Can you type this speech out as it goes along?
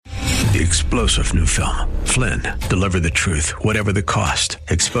The explosive new film, Flynn, deliver the truth, whatever the cost,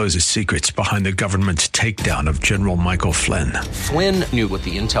 exposes secrets behind the government's takedown of General Michael Flynn. Flynn knew what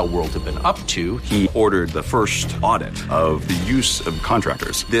the intel world had been up to. He ordered the first audit of the use of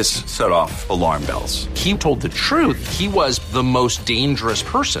contractors. This set off alarm bells. He told the truth. He was the most dangerous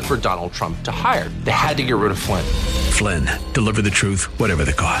person for Donald Trump to hire. They had to get rid of Flynn. Flynn, deliver the truth, whatever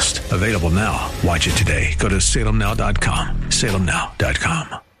the cost. Available now. Watch it today. Go to salemnow.com.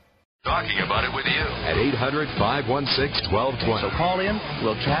 salemnow.com. Talking about it with you at 800-516-1220. So call in,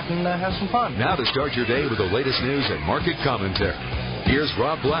 we'll chat and have some fun. Now to start your day with the latest news and market commentary. Here's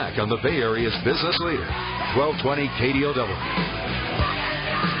Rob Black on the Bay Area's business leader, 1220 KDOW.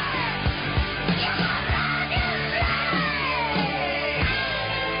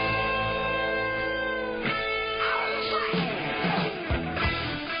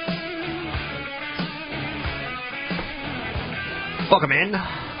 Welcome in.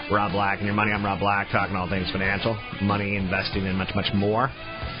 Rob Black and your money. I'm Rob Black, talking all things financial, money, investing, and much, much more.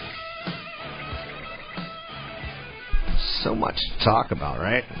 So much to talk about,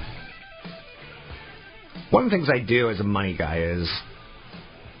 right? One of the things I do as a money guy is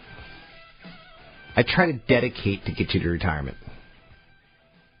I try to dedicate to get you to retirement.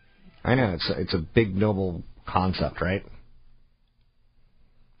 I know, it's a big, noble concept, right?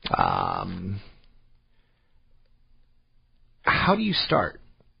 How do you start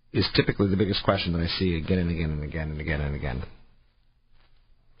is typically the biggest question that I see again and again and again and again and again.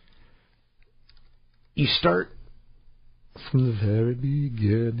 You start from the very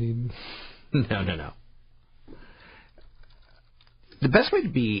beginning. No. The best way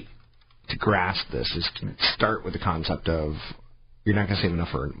to grasp this is to start with the concept of you're not going to save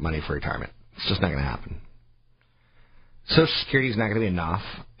enough money for retirement. It's just not going to happen. Social Security is not going to be enough,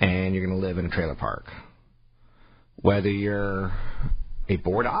 and you're going to live in a trailer park. Whether you're a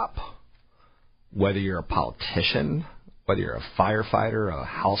board op, whether you're a politician, whether you're a firefighter, a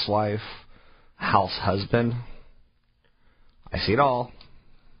housewife, house husband, I see it all.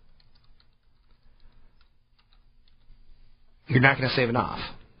 You're not going to save enough.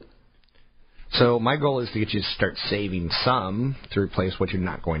 So my goal is to get you to start saving some to replace what you're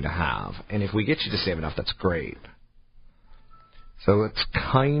not going to have. And if we get you to save enough, that's great. So that's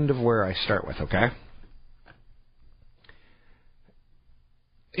kind of where I start with, okay?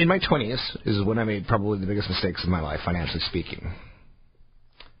 In my 20s is when I made probably the biggest mistakes of my life, financially speaking.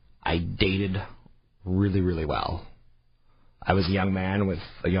 I dated really, really well. I was a young man with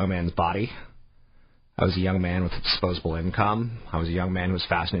a young man's body. I was a young man with disposable income. I was a young man who was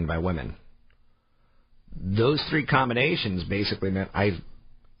fascinated by women. Those three combinations basically meant I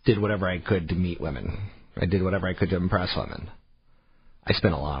did whatever I could to meet women. I did whatever I could to impress women. I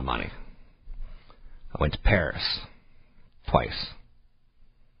spent a lot of money. I went to Paris twice.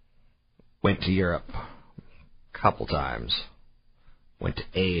 Went to Europe a couple times. Went to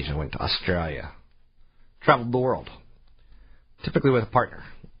Asia. Went to Australia. Traveled the world. Typically with a partner.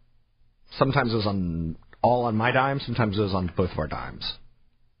 Sometimes it was all on my dime. Sometimes it was on both of our dimes.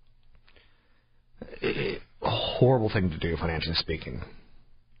 A horrible thing to do, financially speaking.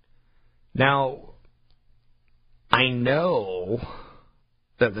 Now, I know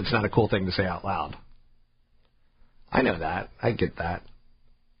that that's not a cool thing to say out loud. I know that. I get that.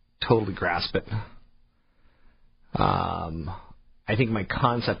 Totally grasp it. I think my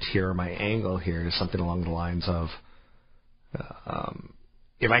concept here, my angle here is something along the lines of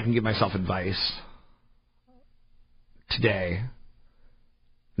if I can give myself advice today,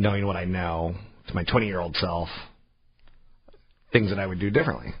 knowing what I know, to my 20-year-old self, things that I would do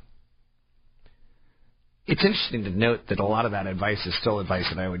differently. It's interesting to note that a lot of that advice is still advice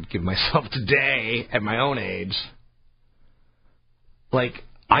that I would give myself today at my own age. Like,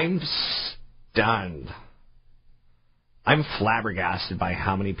 I'm stunned. I'm flabbergasted by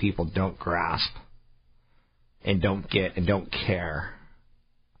how many people don't grasp and don't get and don't care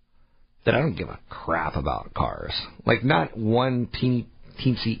that I don't give a crap about cars. Like, not one teensy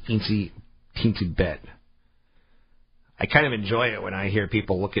bit. I kind of enjoy it when I hear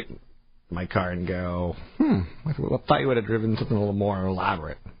people look at my car and go, I thought you would have driven something a little more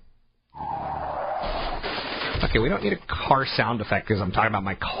elaborate. Okay, we don't need a car sound effect because I'm talking about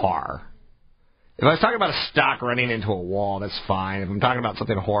my car. If I was talking about a stock running into a wall, that's fine. If I'm talking about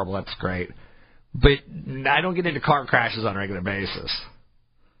something horrible, that's great. But I don't get into car crashes on a regular basis.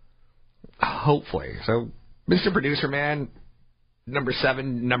 Hopefully. So, Mr. Producer Man, number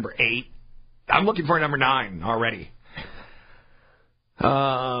 7, number 8. I'm looking for number 9 already.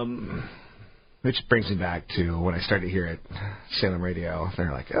 Which brings me back to when I started here at Salem Radio.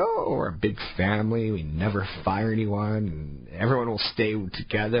 They're like, oh, we're a big family. We never fire anyone. And everyone will stay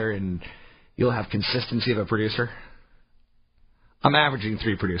together, and you'll have consistency of a producer. I'm averaging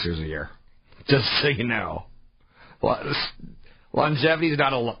 3 producers a year, just so you know. Longevity is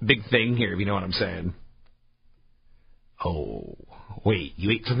not a big thing here, if you know what I'm saying. Oh, wait,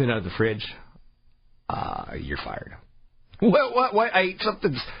 you ate something out of the fridge? You're fired. What? I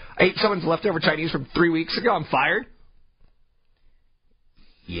ate someone's leftover Chinese from 3 weeks ago. I'm fired?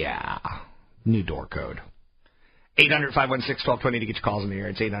 Yeah. New door code. 800-516-1220 to get your calls in the air.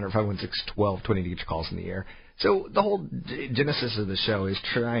 It's 800-516-1220 to get your calls in the air. So the whole genesis of the show is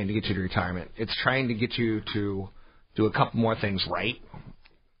trying to get you to retirement. It's trying to get you to do a couple more things right,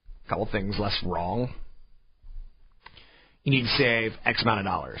 a couple things less wrong. You need to save X amount of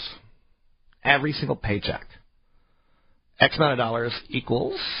dollars. Every single paycheck. X amount of dollars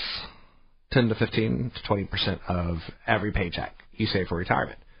equals 10 to 15 to 20% of every paycheck you save for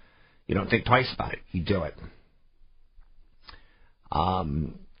retirement. You don't think twice about it. You do it.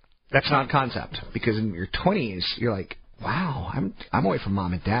 That's not a concept, because in your 20s, you're like, wow, I'm away from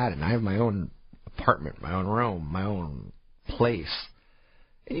mom and dad, and I have my own apartment, my own room, my own place.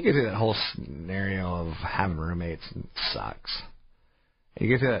 And you get through that whole scenario of having roommates, and it sucks. And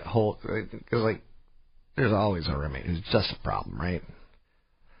you get through that whole, because, like, there's always a roommate who's just a problem, right?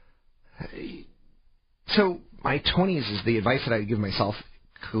 So my 20s is the advice that I give myself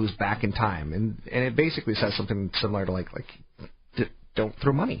goes back in time, and it basically says something similar to like don't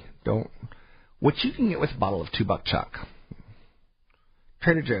throw money. What you can get with a bottle of $2 Chuck.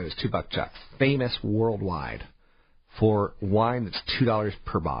 Trader Joe's $2 Chuck, famous worldwide for wine that's $2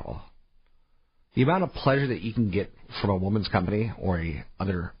 per bottle. The amount of pleasure that you can get from a woman's company or a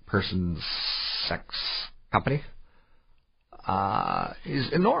other person's sex company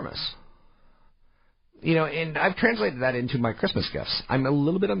is enormous. You know, and I've translated that into my Christmas gifts. I'm a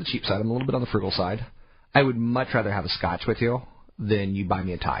little bit on the cheap side. I'm a little bit on the frugal side. I would much rather have a scotch with you than you buy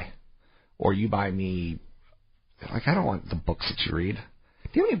me a tie. Or you buy me, like, I don't want the books that you read.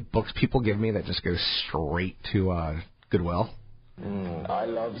 Do you have any books people give me that just go straight to Goodwill? I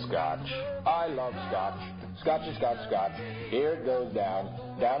love scotch. I love scotch. Scotchy, scotch, scotch. Here it goes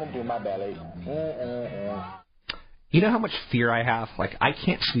down into my belly. You know how much fear I have? Like, I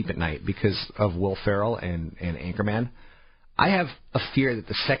can't sleep at night because of Will Ferrell and Anchorman. I have a fear that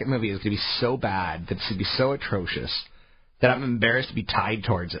the second movie is going to be so bad, that it's going to be so atrocious, that I'm embarrassed to be tied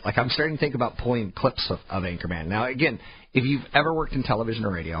towards it. Like, I'm starting to think about pulling clips of Anchorman. Now, again, if you've ever worked in television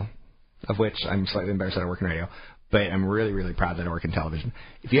or radio, of which I'm slightly embarrassed that I work in radio, but I'm really, really proud that I work in television.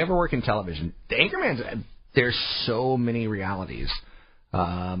 If you ever work in television, the Anchorman's, there's so many realities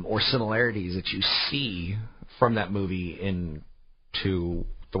or similarities that you see from that movie into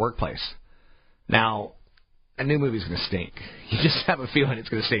the workplace. Now, a new movie's going to stink. You just have a feeling it's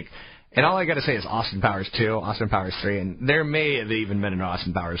going to stink. And all I got to say is Austin Powers 2, Austin Powers 3, and there may have even been an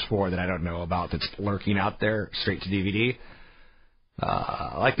Austin Powers 4 that I don't know about that's lurking out there straight to DVD.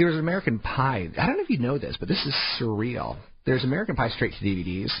 Like there was American Pie. I don't know if you know this, but this is surreal. There's American Pie straight to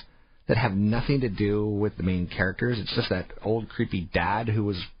DVDs that have nothing to do with the main characters. It's just that old creepy dad who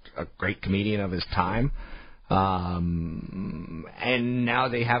was a great comedian of his time. And now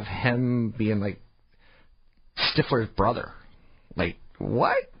they have him being like Stifler's brother. Like,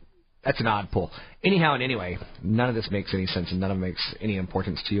 what? That's an odd pull. Anyhow and anyway, none of this makes any sense, and none of it makes any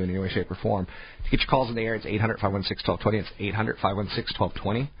importance to you in any way, shape, or form. To get your calls in the air, it's 800-516-1220. It's 800-516-1220.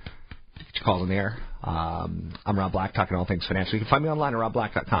 To get your calls in the air. I'm Rob Black, talking all things financial. You can find me online at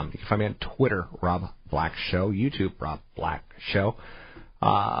robblack.com. You can find me on Twitter, Rob Black Show. YouTube, Rob Black Show.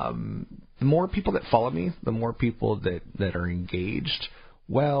 The more people that follow me, the more people that are engaged.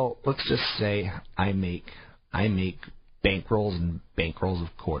 Well, let's just say I make bankrolls and bankrolls of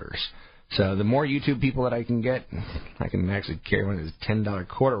quarters. So the more YouTube people that I can get, I can actually carry one of those $10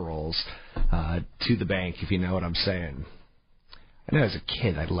 quarter rolls to the bank, if you know what I'm saying. I know as a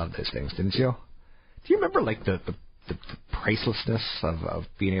kid I loved those things, didn't you? Do you remember like the pricelessness of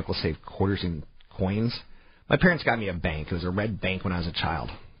being able to save quarters and coins? My parents got me a bank. It was a red bank when I was a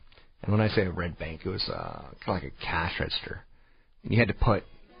child. And when I say a red bank, it was kind of like a cash register. And you had to put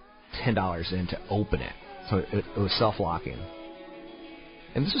 $10 in to open it. So it was self-locking.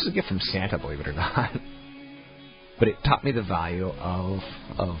 And this was a gift from Santa, believe it or not. But it taught me the value of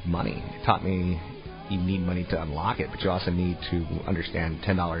money. It taught me you need money to unlock it, but you also need to understand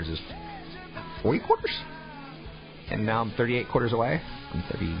 $10 is 40 quarters. And now I'm 38 quarters away. I'm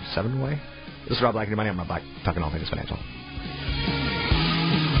 37 away. This is Rob Black and Your Money. I'm Rob Black, talking all things financial.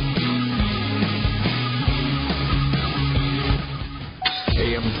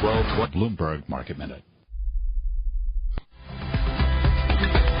 AM 1220 Bloomberg Market Minute.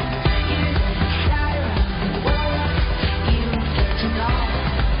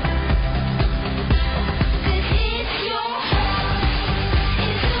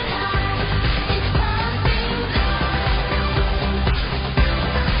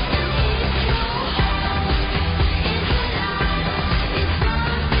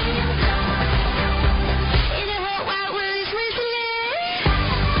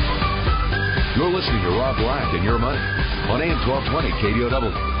 You're listening to Rob Black and Your Money on AM 1220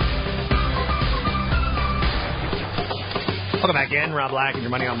 KDOW. Welcome back in, Rob Black and Your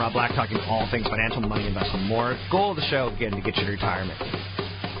Money. I'm Rob Black, talking all things financial, money, investment, more. Goal of the show, again, to get you to retirement.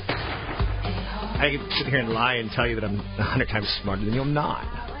 I can sit here and lie and tell you that I'm 100 times smarter than you. I'm not.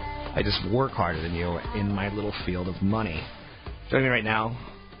 I just work harder than you in my little field of money. Joining me right now,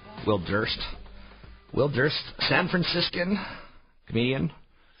 Will Durst. Will Durst, San Franciscan comedian.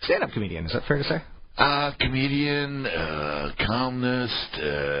 Stand-up comedian, is that fair to say? Comedian, columnist.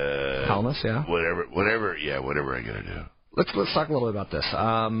 Columnist, yeah. Whatever I gotta do. Let's talk a little bit about this.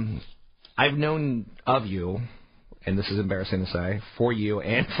 I've known of you, and this is embarrassing to say, for you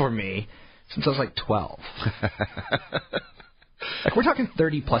and for me, since I was like 12. Like, we're talking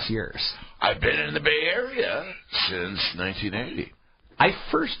 30-plus years. I've been in the Bay Area since 1980. I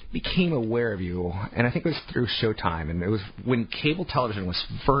first became aware of you, and I think it was through Showtime, and it was when cable television was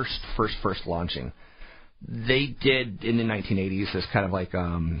first launching. They did, in the 1980s, this kind of like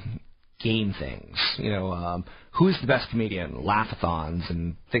game things, who's the best comedian, laugh-a-thons,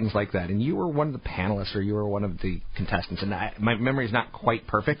 and things like that. And you were one of the panelists, or you were one of the contestants, and my memory is not quite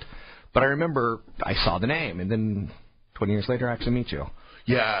perfect, but I remember I saw the name, and then 20 years later I actually meet you.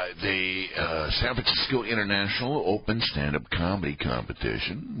 Yeah, the San Francisco International Open Stand-Up Comedy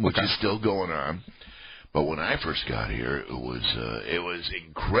Competition, which is still going on. But when I first got here, it was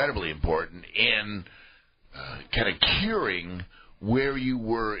incredibly important in kind of curing where you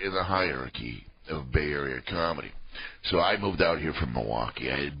were in the hierarchy of Bay Area comedy. So I moved out here from Milwaukee.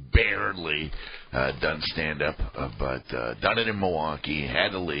 I had barely done stand-up, but done it in Milwaukee,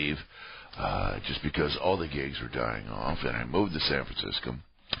 had to leave. Just because all the gigs were dying off, and I moved to San Francisco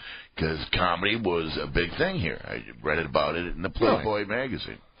because comedy was a big thing here. I read about it in the Playboy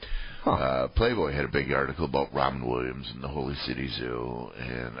magazine. Playboy had a big article about Robin Williams and the Holy City Zoo,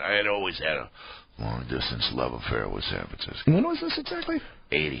 and I had always had a long-distance love affair with San Francisco. And when was this exactly?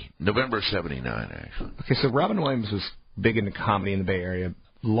 80. November 79, actually. Okay, so Robin Williams was big into comedy in the Bay Area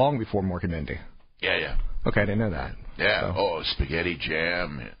long before Mork and Mindy. Yeah. Okay, I didn't know that. Yeah, Spaghetti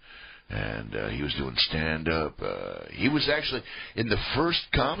Jam. And he was doing stand-up. He was actually, in the first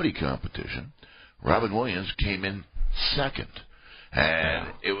comedy competition, Robin Williams came in second.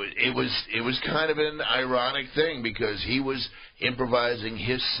 And it was kind of an ironic thing because he was improvising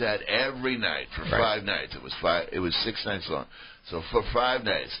his set every night for 5 nights. It was 6 nights long. So for 5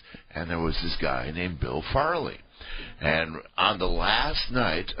 nights. And there was this guy named Bill Farley. And on the last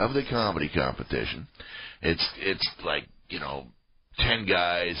night of the comedy competition, it's like, 10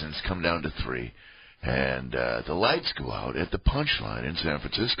 guys, and it's come down to 3. And the lights go out at the Punchline in San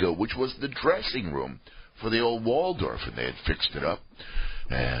Francisco, which was the dressing room for the old Waldorf, and they had fixed it up.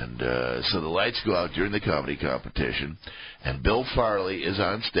 And so the lights go out during the comedy competition, and Bill Farley is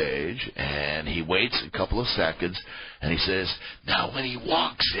on stage, and he waits a couple of seconds, and he says, "Now when he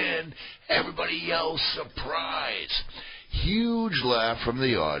walks in, everybody yells, 'Surprise!'" Huge laugh from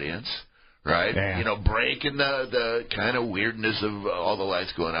the audience. Right? Yeah. Breaking the kind of weirdness of all the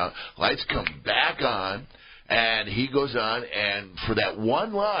lights going out. Lights come back on, and he goes on, and for that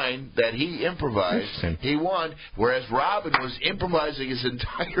one line that he improvised, he won, whereas Robin was improvising his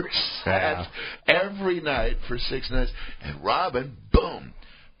entire set every night for 6 nights. And Robin, boom,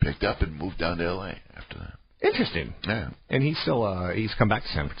 picked up and moved down to L.A. after that. Interesting. Yeah. And he's still, he's come back to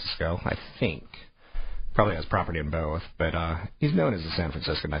San Francisco, I think. Probably has property in both, but he's known as a San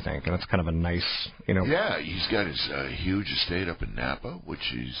Franciscan, I think, and that's kind of a nice, Yeah, he's got his huge estate up in Napa, which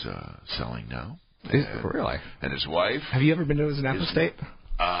he's selling now. Really? And his wife. Have you ever been to his Napa estate?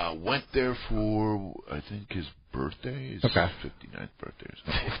 Went there for, I think, his birthday. His 59th birthday or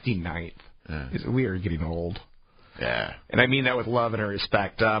something. 59th. Yeah. We are getting old. Yeah. And I mean that with love and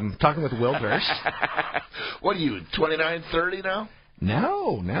respect. Talking with Will Durst. What are you, 29, 30 now?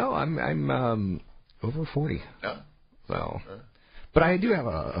 No, I'm over 40. Yeah. So, but I do have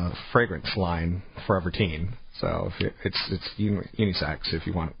a fragrance line, Forever Teen. So if it's unisex if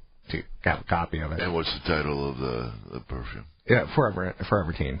you want to have a copy of it. And what's the title of the perfume? Yeah,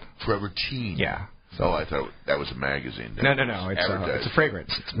 Forever Teen. Forever Teen. Yeah. So I thought that was a magazine. No. It's a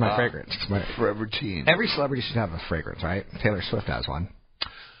fragrance. It's my fragrance. It's my Forever Teen. Every celebrity should have a fragrance, right? Taylor Swift has one.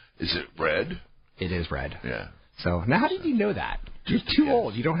 Is it red? It is red. Yeah. So now, how did you know that? You're too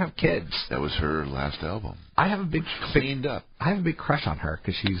old. You don't have kids. That was her last album. I have a big Cleaned up. I have a big crush on her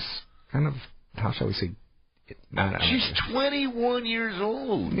because she's kind of, how shall we say? She's 21 years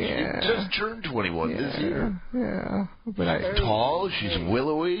old. Yeah. She just turned 21 this year. Yeah. But She's tall. She's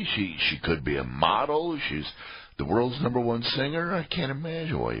willowy. She could be a model. She's the world's #1 singer. I can't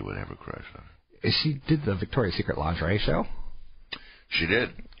imagine why you would have a crush on her. She did the Victoria's Secret lingerie show. She did.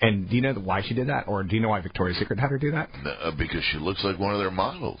 And do you know why she did that? Or do you know why Victoria's Secret had her do that? Because she looks like one of their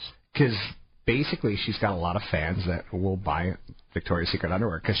models. Because basically she's got a lot of fans that will buy Victoria's Secret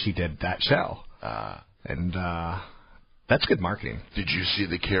underwear because she did that show. And that's good marketing. Did you see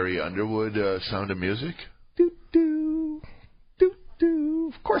the Carrie Underwood Sound of Music? Doo-doo,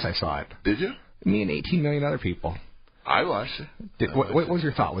 doo-doo. Of course I saw it. Did you? Me and 18 million other people. I watched it. What was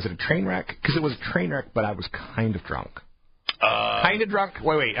your thought? Was it a train wreck? Because it was a train wreck, but I was kind of drunk. Kind of drunk?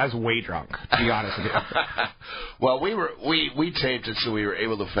 Wait, I was way drunk, to be honest with you. Well, we taped it so we were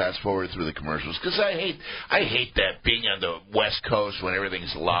able to fast forward through the commercials because I hate that being on the West Coast when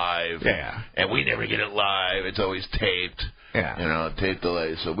everything's live. Yeah. And we never get it live. It's always taped. Yeah. You know, tape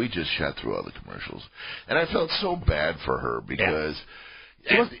delay. So we just shot through all the commercials. And I felt so bad for her because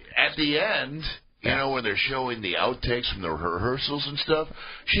at the end, you know, when they're showing the outtakes from the rehearsals and stuff,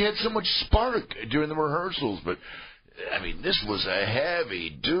 she had so much spark during the rehearsals, but I mean, this was a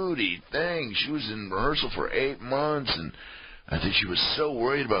heavy-duty thing. She was in rehearsal for 8 months, and I think she was so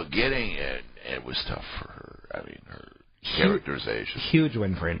worried about getting it. It was tough for her. I mean, her characterization. Huge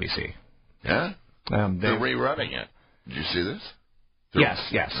win for NBC. Yeah? They're rerunning it. Did you see this?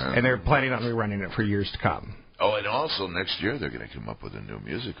 Yes. And they're planning on rerunning it for years to come. Oh, and also next year they're going to come up with a new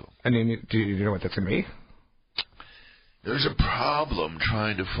musical. And then, do you know what that's going to be? There's a problem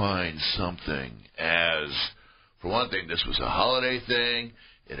trying to find something as... For one thing, this was a holiday thing.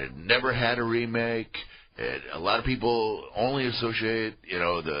 It had never had a remake. A lot of people only associate, you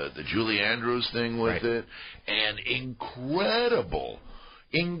know, the Julie Andrews thing with it. And incredible,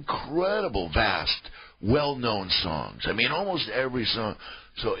 vast, well-known songs. I mean, almost every song.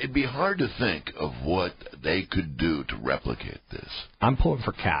 So it'd be hard to think of what they could do to replicate this. I'm pulling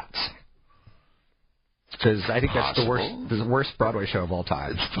for Cats. Because I think that's the worst Broadway show of all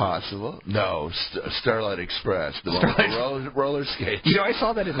time. It's possible. No, Starlight Express, the one with the roller skates. You know, I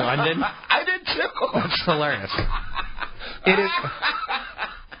saw that in London. I did too. That's hilarious. It is.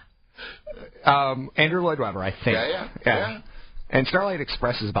 Andrew Lloyd Webber, I think. Yeah. And Starlight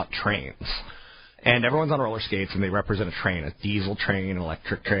Express is about trains. And everyone's on roller skates, and they represent a train, a diesel train, an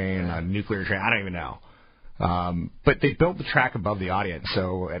electric train, a nuclear train. I don't even know. But they built the track above the audience,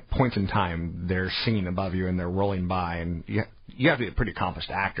 so at points in time, they're singing above you and they're rolling by, and you have to be a pretty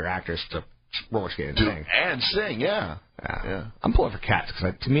accomplished actress to roller skate and sing. And sing, yeah. I'm pulling for Cats,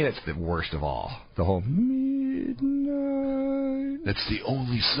 because to me that's the worst of all. The whole midnight. That's the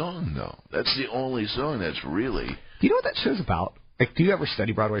only song, though. That's the only song that's really... Do you know what that show's about? Like, do you ever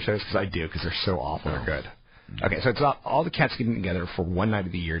study Broadway shows? Because I do, because they're so awful or good. Okay, so it's about all the cats getting together for one night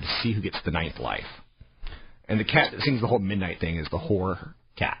of the year to see who gets the ninth life. And the cat that sings the whole midnight thing is the whore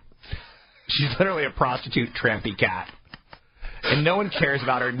cat. She's literally a prostitute, trampy cat. And no one cares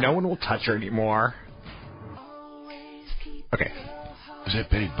about her. No one will touch her anymore. Okay. Is that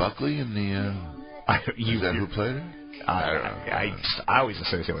Betty Buckley in the... is that who played her? I don't know. I always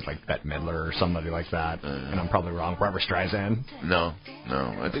associate it with, like, Bette Midler or somebody like that. And I'm probably wrong. Barbra Streisand? No.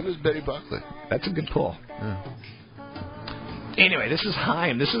 I think it was Betty Buckley. That's a good pull. Yeah. Anyway, this is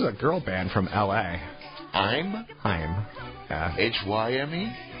Haim. This is a girl band from L.A. Haim? Haim.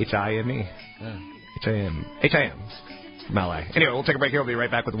 H-Y-M-E? H-I-M-E. Yeah. H-I-M. H-I-M. From L.A. Anyway, we'll take a break here. We'll be right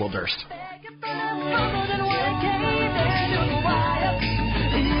back with Will Durst.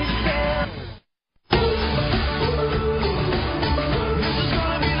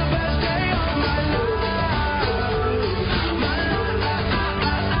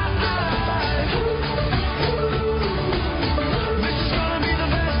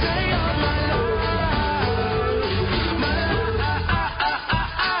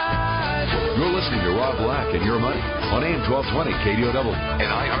 Black and Your Money on AM 1220 KDOW, an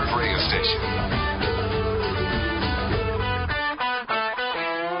iHeart radio station.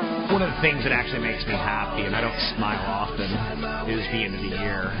 One of the things that actually makes me happy, and I don't smile often, is the end of the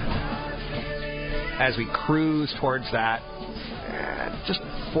year. As we cruise towards that, just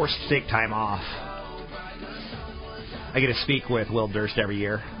forced to take time off. I get to speak with Will Durst every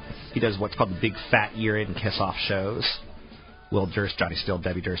year. He does what's called the Big Fat Year-End Kiss-Off shows. Will Durst, Johnny Still,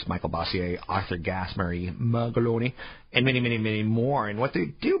 Debbie Durst, Michael Bossier, Arthur Gass, Marie Magaloni, and many, many, many more. And what they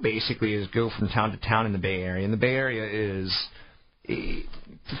do basically is go from town to town in the Bay Area. And the Bay Area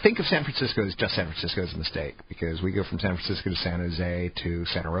to think of San Francisco as just San Francisco is a mistake, because we go from San Francisco to San Jose to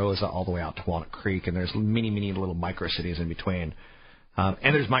Santa Rosa all the way out to Walnut Creek, and there's many, many little micro-cities in between.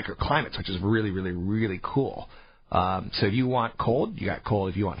 And there's microclimates, which is really, really, really cool. So if you want cold, you got cold.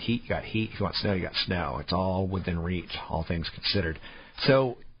 If you want heat, you got heat. If you want snow, you got snow. It's all within reach, all things considered.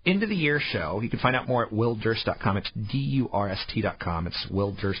 So End of the Year show, you can find out more at willdurst.com. It's DURST.com. It's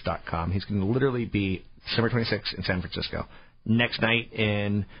willdurst.com. He's going to literally be December 26th in San Francisco. Next night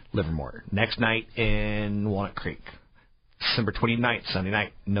in Livermore. Next night in Walnut Creek. December 29th, Sunday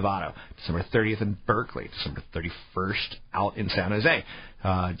night, Nevada. December 30th in Berkeley. December 31st out in San Jose.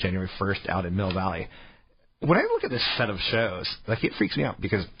 January 1st out in Mill Valley. When I look at this set of shows, like, it freaks me out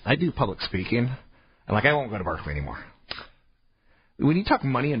because I do public speaking, and like, I won't go to Berkeley anymore. When you talk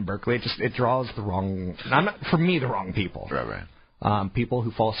money in Berkeley, it draws the wrong, for me, the wrong people. Right. People who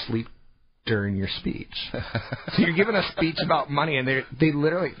fall asleep during your speech. So you're giving a speech about money, and they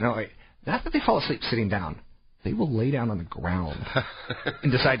literally, not that they fall asleep sitting down. They will lay down on the ground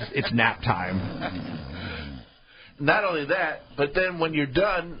and decide it's nap time. Not only that, but then when you're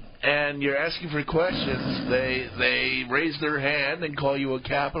done and you're asking for questions, they raise their hand and call you a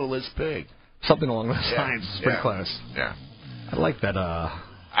capitalist pig. Something along those lines. It's pretty close. Yeah. I like that.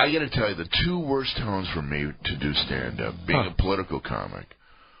 I got to tell you, the two worst towns for me to do stand-up, being a political comic,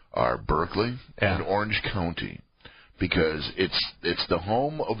 are Berkeley and Orange County. Because it's the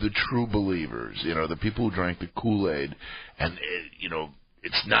home of the true believers, the people who drank the Kool-Aid, and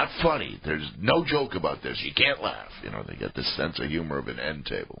it's not funny. There's no joke about this. You can't laugh. They get this sense of humor of an end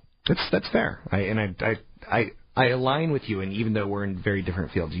table. That's fair. I align with you, and even though we're in very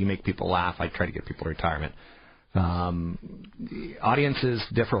different fields, you make people laugh. I try to get people to retirement. Audiences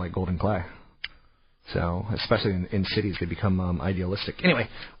differ like Golden Clay. So, especially in cities, they become idealistic. Anyway,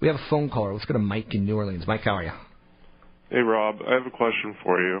 we have a phone caller. Let's go to Mike in New Orleans. Mike, how are you? Hey, Rob, I have a question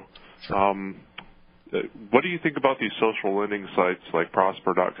for you. Sure. What do you think about these social lending sites like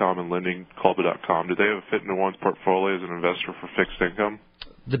Prosper.com and LendingClub.com? Do they have a fit into one's portfolio as an investor for fixed income?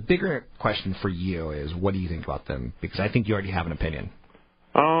 The bigger question for you is, what do you think about them? Because I think you already have an opinion.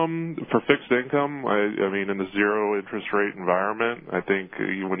 For fixed income, I mean, in the zero interest rate environment, I think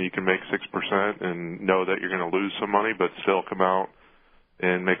when you can make 6% and know that you're going to lose some money but still come out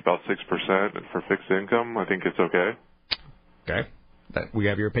and make about 6% for fixed income, I think it's okay. Okay. We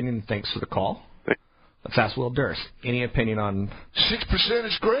have your opinion. Thanks for the call. Let's ask Will Durst. Any opinion on... 6%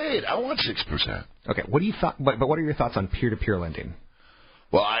 is great. I want 6%. Okay. What do you thought? But what are your thoughts on peer-to-peer lending?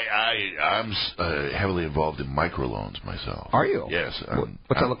 Well, I'm heavily involved in microloans myself. Are you? Yes.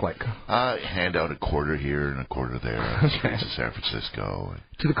 What's that look like? I hand out a quarter here and a quarter there on the streets of San Francisco.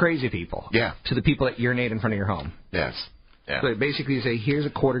 To the crazy people? Yeah. To the people that urinate in front of your home? Yes. Yeah. So basically you say, here's a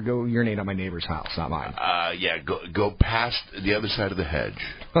quarter, go urinate on my neighbor's house, not mine. Go past the other side of the hedge.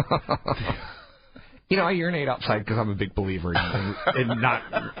 I urinate outside because I'm a big believer in not...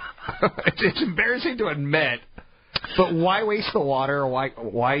 It's embarrassing to admit, but why waste the water?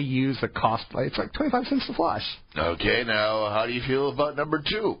 Why use the cost? It's like 25 cents to flush. Okay, now how do you feel about number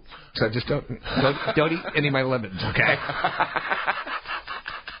 2? So just don't eat any of my lemons, okay?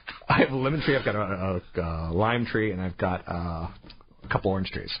 I have a lemon tree, I've got a lime tree, and I've got a couple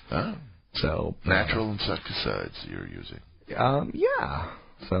orange trees. Oh. So natural insecticides you're using. Yeah.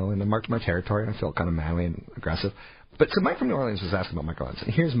 So, and I marked my territory, and I feel kind of manly and aggressive. But so Mike from New Orleans was asking about microloans,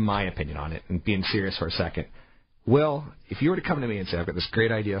 and here's my opinion on it, and being serious for a second. Will, if you were to come to me and say, I've got this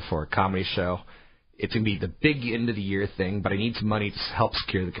great idea for a comedy show, it's going to be the big end of the year thing, but I need some money to help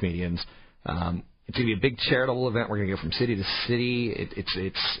secure the comedians. It's going to be a big charitable event. We're going to go from city to city.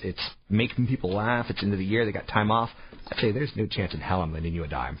 It's making people laugh. It's end of the year. They got time off. I'd say there's no chance in hell I'm lending you a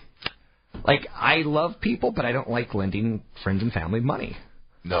dime. Like, I love people, but I don't like lending friends and family money.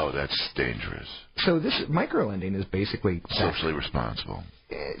 No, that's dangerous. So this micro-lending is basically... Socially responsible.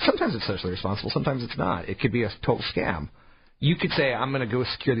 Sometimes it's socially responsible. Sometimes it's not. It could be a total scam. You could say, I'm going to go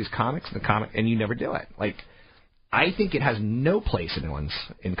secure these comics, and you never do it. Like, I think it has no place in anyone's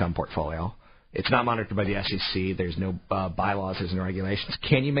income portfolio. It's not monitored by the SEC. There's no bylaws. There's no regulations.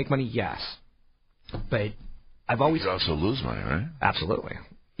 Can you make money? Yes. But I've always... You could also lose money, right? Absolutely.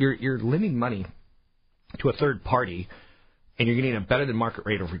 You're lending money to a third party, and you're getting a better than market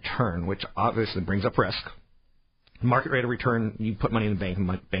rate of return, which obviously brings up risk. Market rate of return, you put money in the bank, and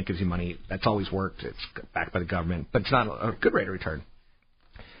the bank gives you money. That's always worked. It's backed by the government, but it's not a good rate of return.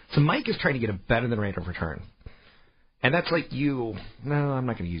 So Mike is trying to get a better than rate of return. And that's like you... No, I'm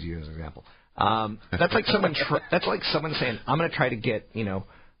not going to use you as an example. That's like someone saying, I'm going to try to get, an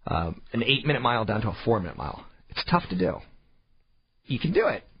 8-minute mile down to a 4-minute mile. It's tough to do. You can do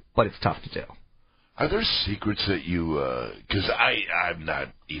it, but it's tough to do. Are there secrets that you, because I'm not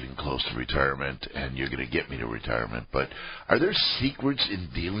even close to retirement, and you're going to get me to retirement, but are there secrets in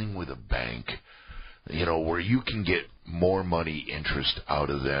dealing with a bank, where you can get more money interest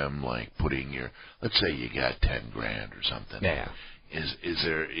out of them, like putting let's say you got $10,000 or something. Yeah. Is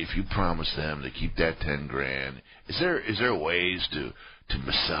there, if you promise them to keep that $10,000, is there ways to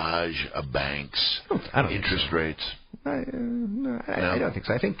massage a bank's interest rates? No, I don't think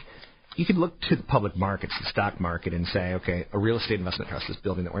so. I think you could look to the public markets, the stock market, and say, okay, a real estate investment trust, this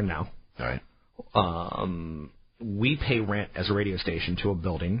building that we're in now. All right. We pay rent as a radio station to a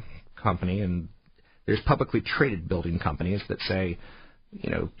building company, and there's publicly traded building companies that say,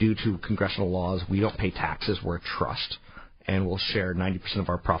 due to congressional laws, we don't pay taxes. We're a trust, and we'll share 90% of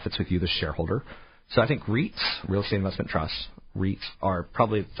our profits with you, the shareholder. So I think REITs, real estate investment trusts, REITs are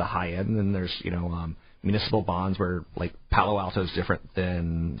probably at the high end. And then there's, municipal bonds where, like, Palo Alto is different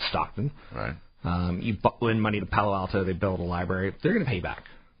than Stockton. Right. You lend money to Palo Alto, they build a library. They're going to pay you back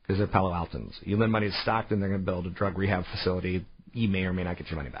because they're Palo Altans. You lend money to Stockton, they're going to build a drug rehab facility. You may or may not get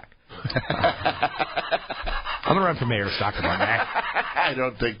your money back. I'm going to run for mayor of Stockton one day. I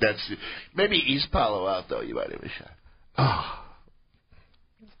don't think that's... Maybe East Palo Alto, you might have a shot. Oh.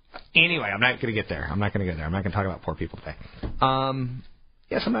 Anyway, I'm not going to get there. I'm not going to go there. I'm not going to talk about poor people today.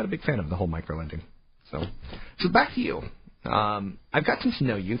 Yes, I'm not a big fan of the whole micro-lending. So back to you. I've gotten to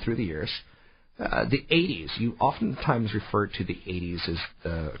know you through the years. The 80s, you oftentimes refer to the 80s as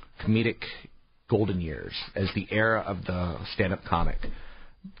the comedic golden years, as the era of the stand-up comic.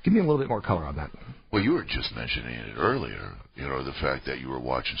 Give me a little bit more color on that. Well, you were just mentioning it earlier, the fact that you were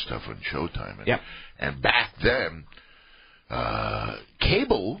watching stuff on Showtime. And back then,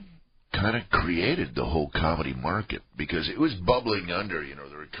 cable kind of created the whole comedy market because it was bubbling under.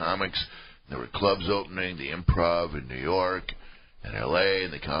 There were comics, there were clubs opening, the Improv in New York and L.A.,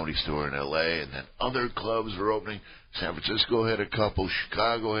 and the Comedy Store in L.A., and then other clubs were opening. San Francisco had a couple,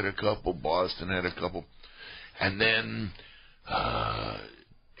 Chicago had a couple, Boston had a couple. And then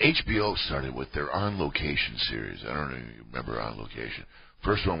HBO started with their On Location series. I don't know if you remember On Location.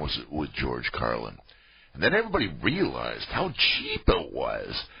 First one was with George Carlin. And then everybody realized how cheap it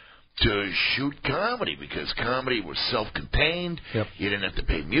was to shoot comedy because comedy was self-contained. Yep. You didn't have to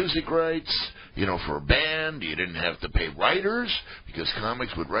pay music rights, for a band. You didn't have to pay writers because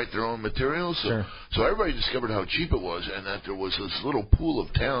comics would write their own material. So everybody discovered how cheap it was and that there was this little pool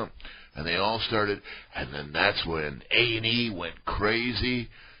of talent, and they all started. And then that's when A&E went crazy,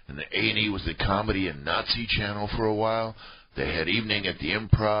 and the A&E was the comedy and Nazi channel for a while. They had Evening at the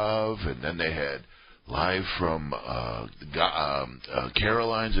Improv, and then they had Live from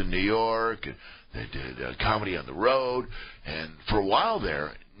Caroline's in New York. They did Comedy on the Road. And for a while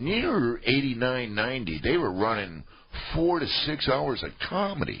there, near 89, 90, they were running 4 to 6 hours of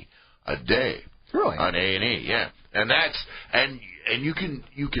comedy a day. Really? On A&E, yeah. And you can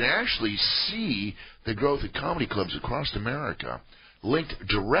actually see the growth of comedy clubs across America linked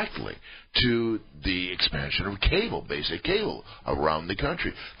directly to the expansion of cable, basic cable, around the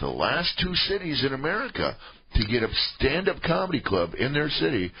country. The last 2 cities in America to get a stand-up comedy club in their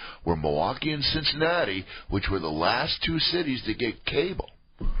city were Milwaukee and Cincinnati, which were the last 2 cities to get cable.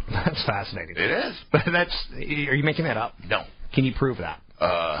 That's fascinating. It is. But are you making that up? No. Can you prove that?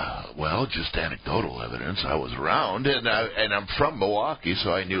 Well, just anecdotal evidence. I was around, and I'm from Milwaukee,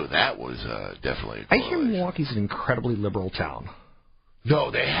 so I knew that was definitely a correlation. I hear Milwaukee's an incredibly liberal town.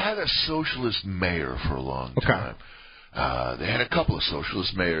 No, they had a socialist mayor for a long time. They had a couple of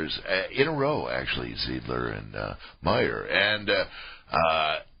socialist mayors in a row, actually, Ziedler and Meyer. And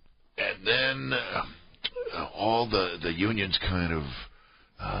then all the unions kind of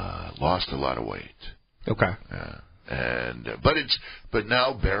lost a lot of weight. Okay. But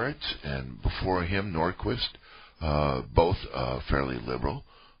now Barrett and before him Norquist, both fairly liberal.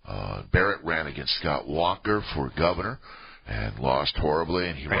 Barrett ran against Scott Walker for governor and lost horribly,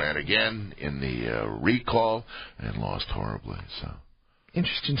 and he ran again in the recall and lost horribly. So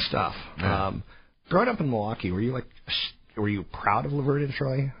interesting stuff. Yeah. Growing up in Milwaukee, were you proud of Laverne and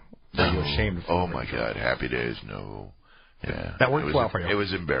Shirley? Or were you ashamed of Oh my God, Happy Days, no. Yeah, that worked well for you. It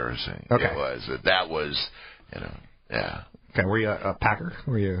was embarrassing. Okay, it was. That was, yeah. Okay, were you a Packer?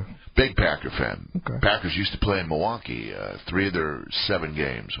 Were you big Packer fan? Okay. Packers used to play in Milwaukee 3 of their 7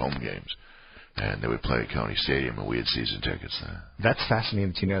 games, home games. And they would play at County Stadium, and we had season tickets there. That's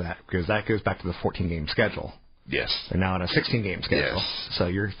fascinating that you know that, because that goes back to the 14-game schedule. Yes. They're now on a 16-game schedule. Yes. So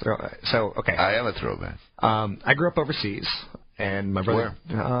you're okay. I am a throwback. I grew up overseas, and my brother,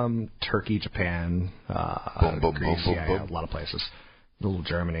 Turkey, Japan, Greece, a lot of places. A little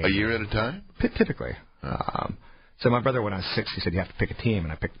Germany. A year at a time? Typically. So my brother, when I was 6, he said you have to pick a team,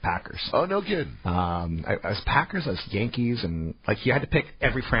 and I picked the Packers. Oh, no kidding. I was Packers, I was Yankees, and like you had to pick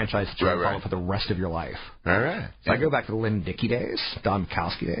every franchise that you would follow for the rest of your life. All right. So I go back to the Lynn Dickey days, Don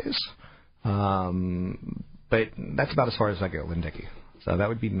Mikowski days, but that's about as far as I go, Lynn Dickey. So that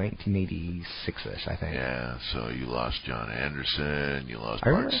would be 1986-ish, I think. Yeah, so you lost John Anderson, you lost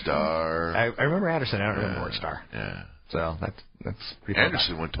Bart Starr. I remember Anderson, I don't remember Bart Starr. Yeah. So that's pretty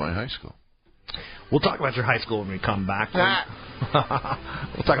Anderson went to my high school. We'll talk about your high school when we come back.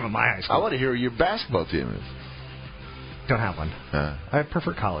 We'll talk about my high school. I want to hear your basketball team is. Don't have one. I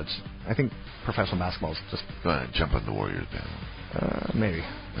prefer college. I think professional basketball is just... Go ahead, jump on the Warriors then. Maybe.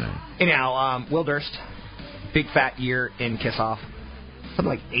 Yeah. Anyhow, Will Durst, big fat year in Kiss Off. Something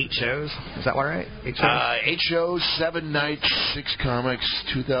like 8 shows. Is that right? 8 shows? 8 shows, 7 nights, 6 comics,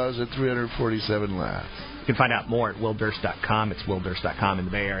 2,347 laughs. You can find out more at willdurst.com. It's willdurst.com in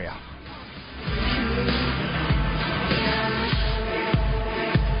the Bay Area.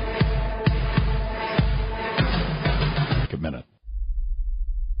 Take a minute.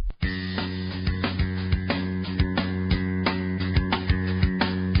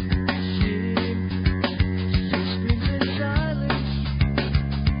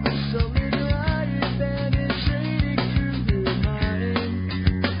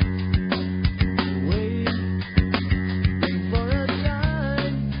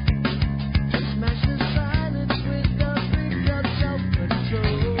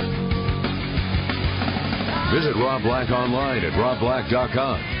 Visit Rob Black online at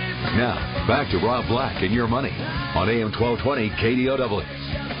robblack.com. Now, back to Rob Black and Your Money on AM 1220 KDOW.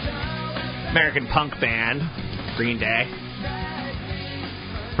 American punk band, Green Day,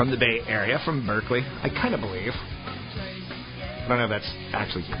 from the Bay Area, from Berkeley, I kind of believe. I don't know if that's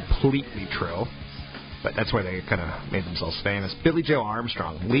actually completely true, but that's where they kind of made themselves famous. Billy Joe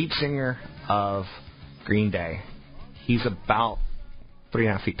Armstrong, lead singer of Green Day. He's about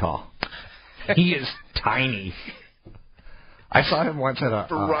 3.5 feet tall. He is tiny. I saw him once at a...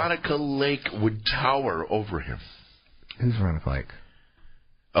 Veronica Lake would tower over him. Who's Veronica Lake?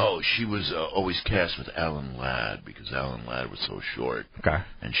 Oh, she was always cast with Alan Ladd because Alan Ladd was so short. Okay.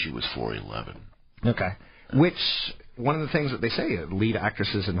 And she was 4'11". Okay. Which, one of the things that they say, lead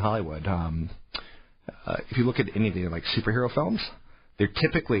actresses in Hollywood, if you look at any of the like superhero films, they're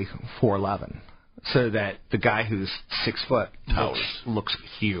typically 4'11". So that the guy who's 6 foot looks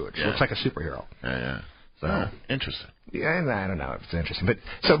huge. Yeah. Looks like a superhero. Yeah. So interesting. Yeah, and I don't know if it's interesting, but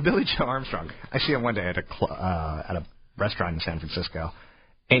so Billy Joe Armstrong, I see him one day at a restaurant in San Francisco,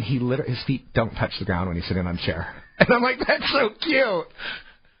 and he his feet don't touch the ground when he's sitting on a chair, and I'm like, that's so cute.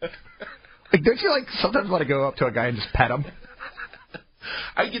 Like, don't you like sometimes want to go up to a guy and just pet him?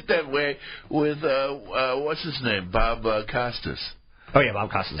 I get that way with what's his name, Bob Costas. Oh, yeah,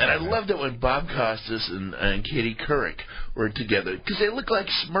 Bob Costas. And I loved it when Bob Costas and Katie Couric were together, because they look like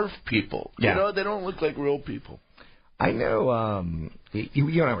Smurf people. Yeah. You know, they don't look like real people. I know,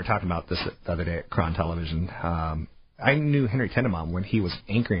 you and I were talking about this the other day at Cron Television. I knew Henry Tenenbaum when he was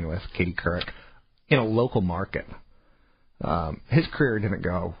anchoring with Katie Couric in a local market. His career didn't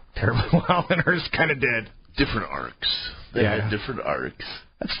go terribly well, and hers kind of did. Different arcs. They had different arcs.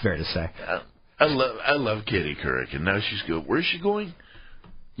 That's fair to say. I love Katie Couric, and now she's going. Where's she going?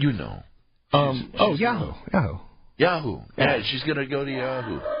 You know. Yahoo. Yahoo. Yeah, she's going to go to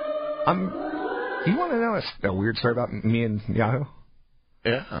Yahoo. You want to know a weird story about me and Yahoo?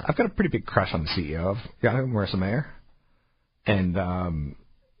 Yeah. I've got a pretty big crush on the CEO of Yahoo, Marissa Mayer, and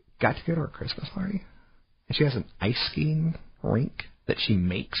got to go to her Christmas party. And she has an ice skating rink that she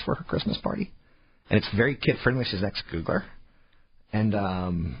makes for her Christmas party, and it's very kid friendly. She's ex-Googler, and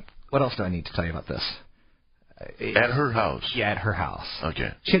what else do I need to tell you about this? At her house? Yeah, at her house.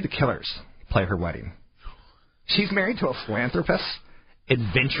 Okay. She had the Killers play her wedding. She's married to a philanthropist,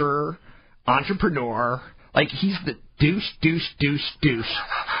 adventurer, entrepreneur. Like, he's the douche.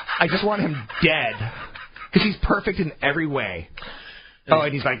 I just want him dead. Because he's perfect in every way. Oh,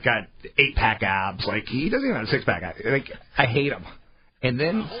 and he's like got 8-pack abs. Like, he doesn't even have a 6-pack. Like, I hate him. And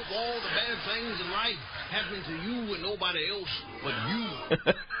then... I hope all the bad things in life happen to you and nobody else but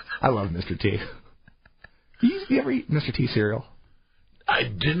you. I love Mr. T. You ever eat Mr. T cereal? I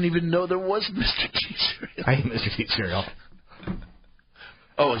didn't even know there was Mr. T cereal. I eat Mr. T cereal.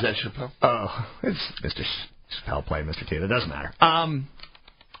 Oh, is that Chappelle? Oh, it's Mr. Chappelle playing Mr. T. That doesn't matter.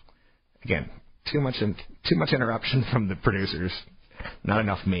 Again, too much interruption from the producers. Not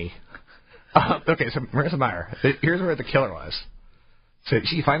enough me. Okay, so Marissa Mayer. Here's where the killer was. So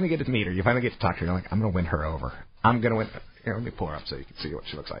you finally get to meet her. You finally get to talk to her. You're like, I'm going to win her over. I'm going to win. Here, let me pull her up so you can see what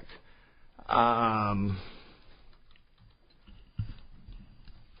she looks like.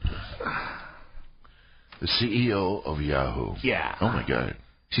 The CEO of Yahoo. Yeah. Oh, my God.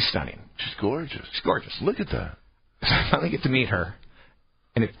 She's stunning. She's gorgeous. She's gorgeous. Look at that. So I finally get to meet her,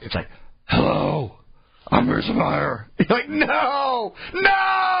 and it's like, hello, I'm Marissa Mayer. You're like, no.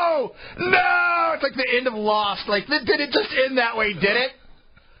 It's like the end of Lost. Like, did it just end that way, did it?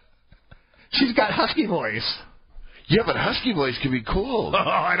 She's got husky voice. Yeah, but husky voice can be cool. Oh,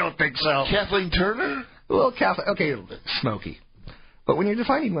 I don't think so. Kathleen Turner? Well, okay, smoky. But when you're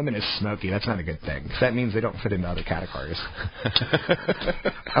defining women as smoky, that's not a good thing. 'Cause that means they don't fit into other categories.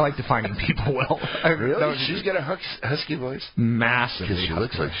 I like defining people well. Really? She's got a husky voice? Massively. Because she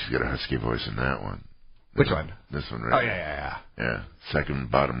looks like she's got a husky voice in that one. Which one? This one right Oh, yeah. Yeah,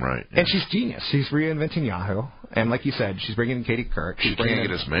 second bottom right. Yeah. And she's genius. She's reinventing Yahoo. And like you said, she's bringing in Katie Couric. She can't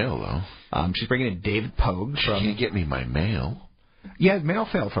get us mail, though. She's bringing in David Pogue. She can't get me my mail. Yeah, mail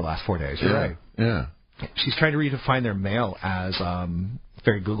failed for the last 4 days. You're right. Yeah. She's trying to redefine their mail as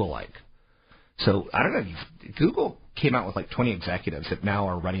very Google-like. So, I don't know. Google came out with like 20 executives that now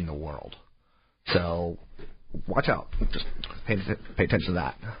are running the world. So, watch out. Just pay attention to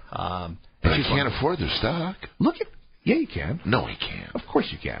that. But you can't afford their stock. Yeah, you can. No, you can't. Of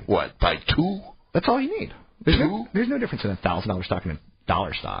course you can. What, buy two? That's all you need. There's no difference in a $1,000 stock and a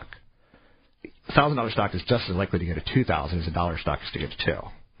dollar stock. $1,000 stock is just as likely to get a 2,000 as a dollar stock is to get a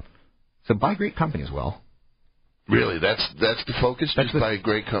 2. So buy great companies, Will. Really? That's the focus? Just buy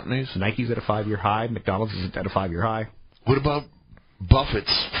great companies? Nike's at a 5-year high. McDonald's is at a 5-year high. What about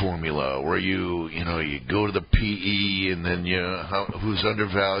Buffett's formula, where you go to the PE and then who's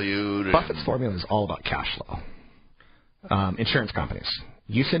undervalued? Buffett's formula is all about cash flow. Insurance companies.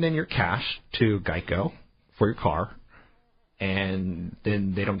 You send in your cash to Geico for your car, and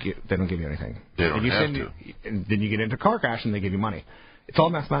then they don't give you anything. They don't have to. And then you get into a car crash and they give you money. It's all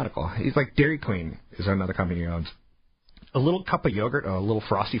mathematical. It's like Dairy Queen is another company he owns. A little cup of yogurt, a little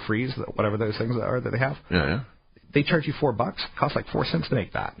Frosty Freeze, whatever those things are that they have. Yeah. They charge you $4. It costs like 4 cents to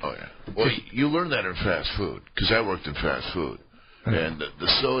make that. Oh yeah. Well, you learn that in fast food because I worked in fast food, and the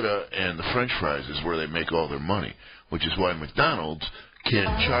soda and the French fries is where they make all their money, which is why McDonald's can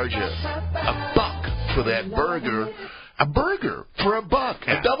charge you $1 for that burger. A burger for $1.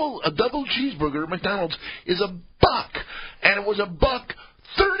 Yeah. A double cheeseburger at McDonald's is $1, and it was $1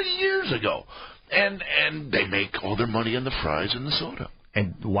 30 years ago. And they make all their money on the fries and the soda.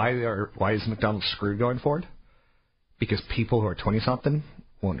 And why is McDonald's screwed going forward? Because people who are 20-something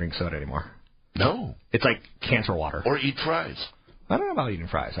won't drink soda anymore. No. It's like cancer water. Or eat fries. I don't know about eating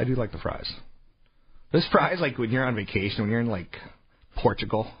fries. I do like the fries. Those fries, like when you're on vacation, when you're in like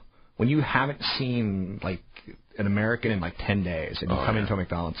Portugal, when you haven't seen like an American in like 10 days, and you come into a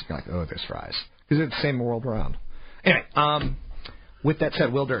McDonald's, you're like, oh, there's fries. Because they're the same world around. Anyway, with that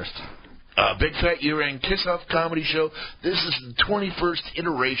said, Will Durst. Big Fat Year-End Kiss-Off Comedy Show. This is the 21st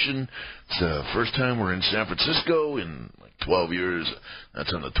iteration. It's the first time we're in San Francisco in like 12 years.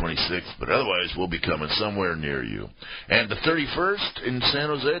 That's on the 26th, but otherwise we'll be coming somewhere near you. And the 31st in San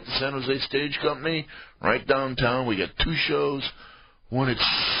Jose at the San Jose Stage Company, right downtown. We got 2 shows. One at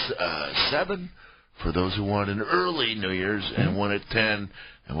 7 for those who want an early New Year's, and one at 10,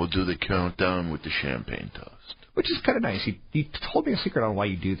 and we'll do the countdown with the champagne toast. Which is kind of nice. You told me a secret on why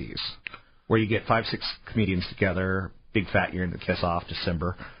you do these, where you get 5-6 comedians together, Big Fat Year in the Kiss-Off,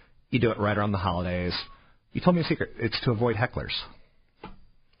 December. You do it right around the holidays. You told me a secret. It's to avoid hecklers.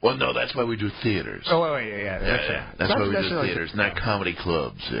 Well, no, that's why we do theaters. Oh, wait, yeah. That's why we do theaters, not comedy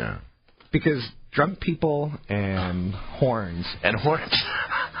clubs, yeah. Because drunk people and horns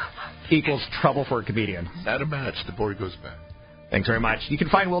equals trouble for a comedian. Not a match. The board goes back. Thanks very much. You can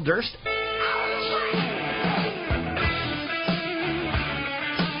find Will Durst.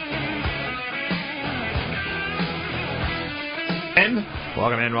 And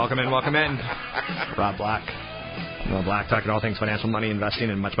welcome in. Rob Black talking all things financial, money, investing,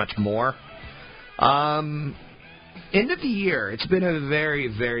 and much, much more. End of the year. It's been a very,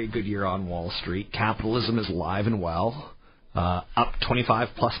 very good year on Wall Street. Capitalism is alive and well. Up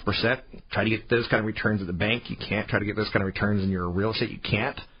 25+%. Try to get those kind of returns at the bank. You can't. Try to get those kind of returns in your real estate. You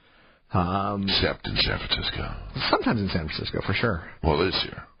can't. Except in San Francisco. Sometimes in San Francisco, for sure. Well, this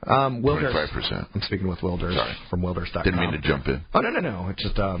year. Will 25%. Durst. I'm speaking with Will Durst from WillDurst.com. Didn't mean to jump in. Oh, no. It's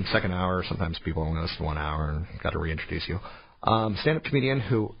just second hour. Sometimes people only listen to 1 hour and got to reintroduce you. Stand-up comedian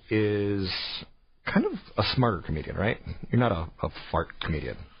who is kind of a smarter comedian, right? You're not a fart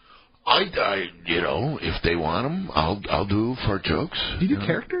comedian. I if they want them, I'll do fart jokes. Do you do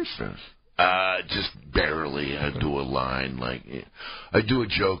characters? Just barely. I do a line I do a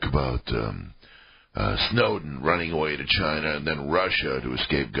joke about Snowden running away to China, and then Russia to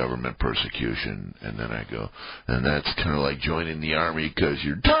escape government persecution. And then I go, and that's kind of like joining the army because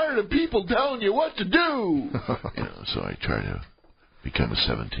you're tired of people telling you what to do. So I try to become a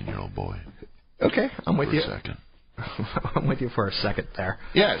 17-year-old boy. Okay, I'm with you. For a second. I'm with you for a second there.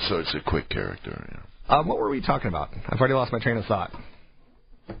 Yeah, so it's a quick character. What were we talking about? I've already lost my train of thought.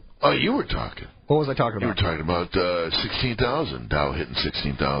 Oh, you were talking. What was I talking about? You were talking about 16,000. Dow hitting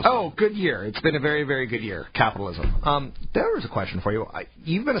 16,000. Oh, good year. It's been a very, very good year. Capitalism. There was a question for you.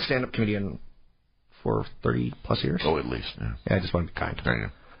 You've been a stand-up comedian for 30-plus years? Oh, at least, yeah. Yeah, I just want to be kind. I know.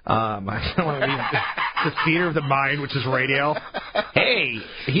 I don't want to leave the theater of the mind, which is radio. Hey,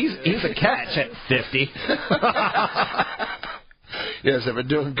 he's a catch at 50. Yes, I've been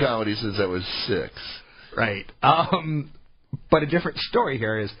doing comedy since I was 6. Right. But a different story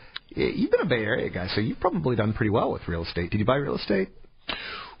here is, you've been a Bay Area guy, so you've probably done pretty well with real estate. Did you buy real estate?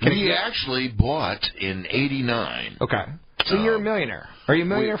 We actually bought in 89. Okay. So you're a millionaire. Are you a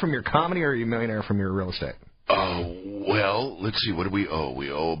millionaire from your comedy, or are you a millionaire from your real estate? Well, let's see. What do we owe?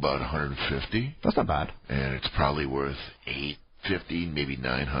 We owe about 150. That's not bad. And it's probably worth 850, maybe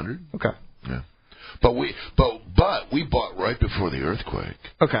 900. Okay. Yeah. But we bought right before the earthquake.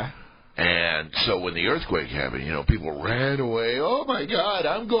 Okay. And so when the earthquake happened, people ran away. Oh, my God,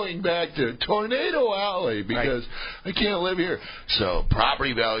 I'm going back to Tornado Alley because I can't live here. So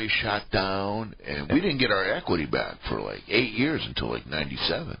property value shot down, and we didn't get our equity back for like 8 years until like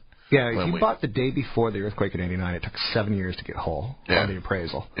 97. Yeah, if you bought the day before the earthquake in 89, it took 7 years to get whole on the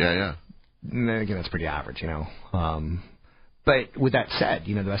appraisal. Yeah. And then again, that's pretty average, But with that said,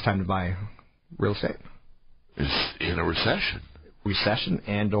 the best time to buy real estate is in a recession. Recession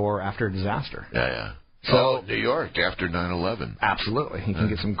and or after a disaster. Yeah. So New York after 9/11. Absolutely. You can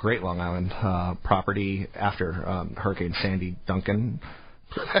get some great Long Island property after Hurricane Sandy Duncan.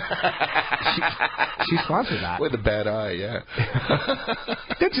 She sponsored that. With a bad eye, yeah.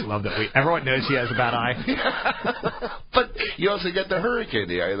 Don't you love that everyone knows she has a bad eye? But you also get the hurricane,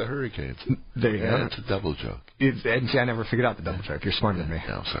 the eye of the hurricanes. There you go. It's a double joke. And see, I never figured out the double joke. You're smarter than me.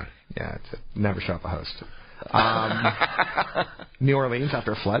 No, sorry. Yeah, never show up a host. New Orleans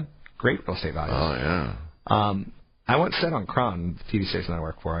after a flood, great real estate values. Oh, yeah. I once said on KRON, the TV station I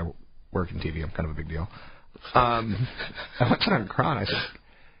work for, I work in TV, I'm kind of a big deal. I once said on KRON, I said,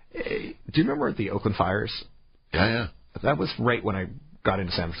 hey, do you remember the Oakland fires? Yeah. That was right when I got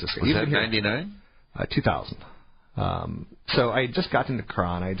into San Francisco. Was that 99? 2000. So I just got into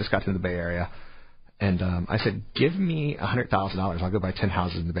KRON, I just got into the Bay Area, and I said, give me $100,000, I'll go buy 10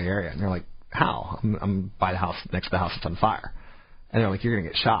 houses in the Bay Area. And they're like, how? I'm by the house next to the house that's on fire. And they're like, you're going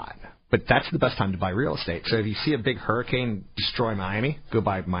to get shot. But that's the best time to buy real estate. So if you see a big hurricane destroy Miami, go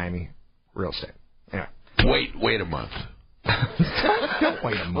buy Miami real estate. Anyway. Wait a month. Don't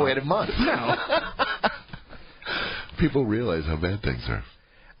wait a month. Wait a month. No. People realize how bad things are.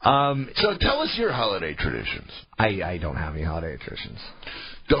 So tell us your holiday traditions. I don't have any holiday traditions.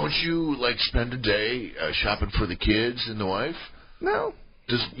 Don't you, spend a day shopping for the kids and the wife? No.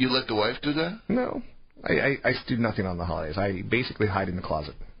 Does you let the wife do that? No. I do nothing on the holidays. I basically hide in the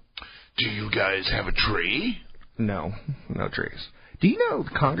closet. Do you guys have a tree? No trees. Do you know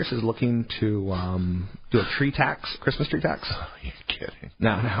Congress is looking to do a tree tax, Christmas tree tax? Oh, you're kidding.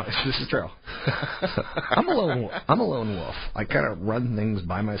 No, this is true. I'm a lone wolf. I kind of run things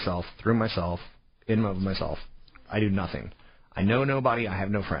by myself, through myself, in and of myself. I do nothing. I know nobody. I have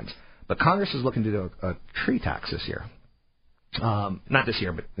no friends. But Congress is looking to do a tree tax this year. Not this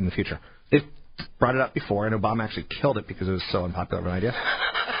year, but in the future. They've brought it up before, and Obama actually killed it because it was so unpopular of an idea.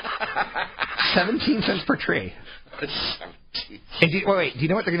 17 cents per tree. And do you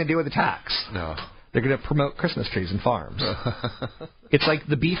know what they're going to do with the tax? No. They're going to promote Christmas trees and farms. It's like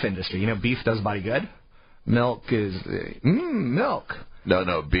the beef industry. Beef does body good. Milk is milk.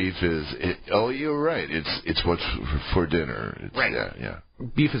 No, beef is. You're right. It's what's for dinner. Right. Yeah.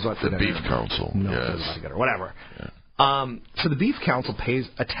 Beef is what's for dinner. The beef council. Milk yes. does body good or whatever. Yeah. So the beef council pays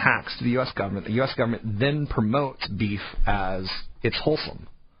a tax to the U.S. government. The U.S. government then promotes beef as it's wholesome.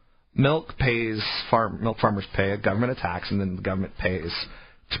 Milk farmers pay a government a tax, and then the government pays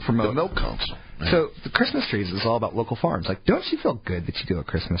to promote the milk council. Yeah. So the Christmas trees is all about local farms. Don't you feel good that you do a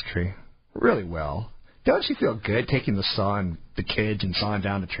Christmas tree? Really well. Don't you feel good taking the kids and sawing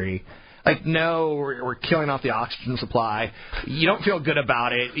down the tree? No, we're killing off the oxygen supply. You don't feel good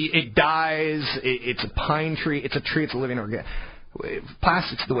about it. It dies. It's a pine tree. It's a tree. It's a living organism.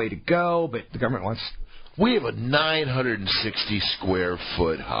 Plastic's the way to go, but the government wants. We have a 960 square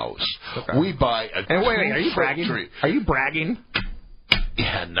foot house. Okay. We buy a wait, are you bragging? tree. Are you bragging?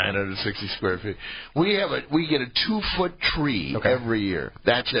 Yeah, 960 square feet. We get a 2-foot tree every year.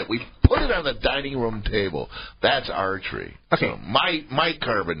 That's it. We put it on the dining room table. That's our tree. Okay. So my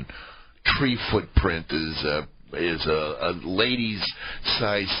carbon tree footprint is a lady's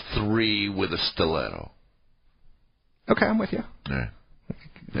size 3 with a stiletto. Okay, I'm with you. Yeah.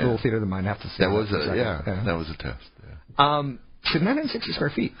 A little theater than mine. I have to say that was a test. Yeah. So 960 square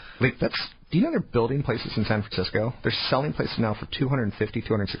feet. Like do you know they're building places in San Francisco? They're selling places now for 250,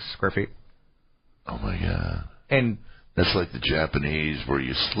 260 square feet. Oh my God! And that's like the Japanese where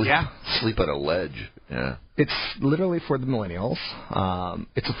you sleep on a ledge. Yeah. It's literally for the millennials.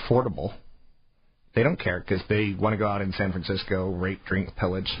 It's affordable. They don't care because they want to go out in San Francisco, rape, drink,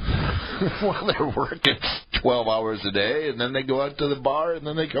 pillage. Well, they're working 12 hours a day, and then they go out to the bar, and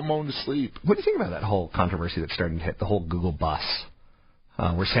then they come home to sleep. What do you think about that whole controversy that's starting to hit the whole Google bus,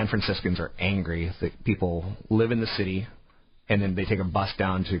 where San Franciscans are angry that people live in the city, and then they take a bus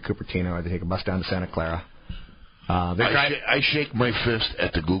down to Cupertino or they take a bus down to Santa Clara? I shake my fist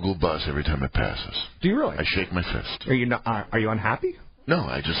at the Google bus every time it passes. Do you really? I shake my fist. Are you unhappy? No,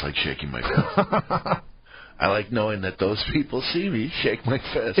 I just like shaking my fist. I like knowing that those people see me shake my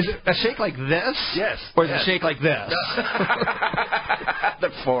fist. Is it a shake like this? Yes. Or is it a shake like this?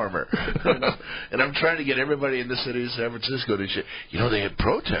 The former. And I'm trying to get everybody in the city of San Francisco to shake. You know, they had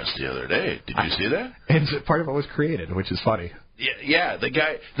protests the other day. Did you see that? And part of it was created, which is funny. Yeah, the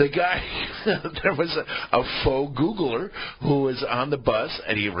guy. There was a faux Googler who was on the bus,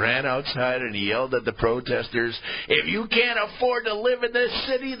 and he ran outside and he yelled at the protesters, "If you can't afford to live in this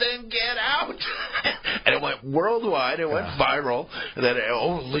city, then get out!" And it went worldwide. It went viral. That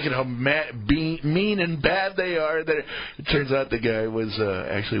look at how mean and bad they are. That it turns out the guy was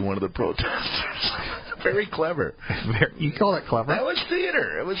actually one of the protesters. Very clever. You call it clever? That was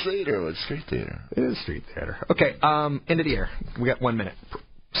theater. It was theater. It was street theater. It is street theater. Okay, end of the year. We got 1 minute.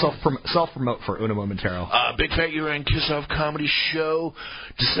 Self-promote for Uno Momentero. Big Fat year-end Kiss-Off comedy show,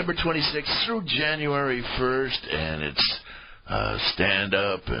 December 26th through January 1st, and it's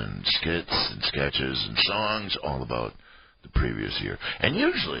stand-up and skits and sketches and songs all about the previous year. And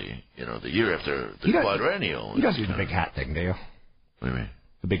usually, the year after the quadrennial. You don't do the big hat thing, do you? What do you mean?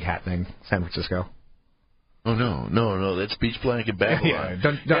 The big hat thing, San Francisco. Oh no! That's Beach Blanket Babylon.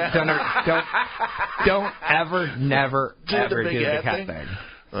 Don't ever, never, ever do the big hat thing.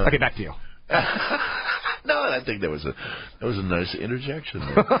 Okay, back to you. No, I think that was a nice interjection.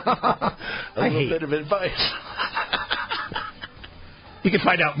 A little bit of advice. You can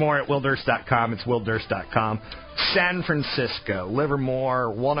find out more at WillDurst.com. It's WillDurst.com. San Francisco, Livermore,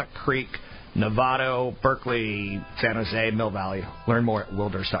 Walnut Creek, Novato, Berkeley, San Jose, Mill Valley. Learn more at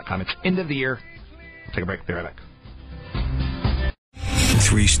WillDurst.com. It's end of the year. We'll take a break. Be right back.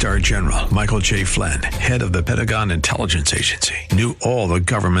 3-star General Michael J. Flynn, head of the Pentagon Intelligence Agency, knew all the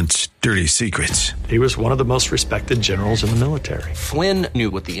government's dirty secrets. He was one of the most respected generals in the military. Flynn knew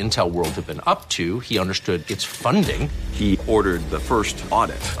what the intel world had been up to. He understood its funding. He ordered the first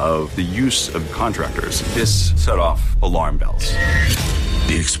audit of the use of contractors. This set off alarm bells.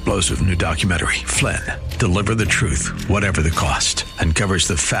 The explosive new documentary, Flynn, Deliver the Truth, Whatever the Cost, uncovers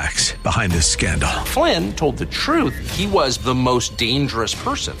the facts behind this scandal. Flynn told the truth. He was the most dangerous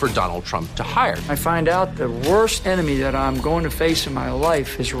person for Donald Trump to hire. I find out the worst enemy that I'm going to face in my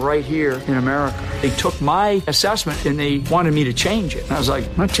life is right here in America. They took my assessment and they wanted me to change it. And I was like,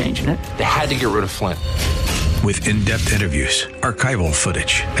 I'm not changing it. They had to get rid of Flynn. With in-depth interviews, archival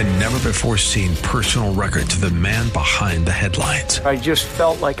footage, and never-before-seen personal records of the man behind the headlines. I just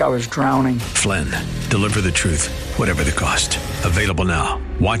felt like I was drowning. Flynn, Deliver the Truth, Whatever the Cost. Available now.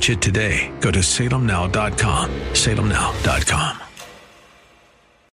 Watch it today. Go to salemnow.com. salemnow.com.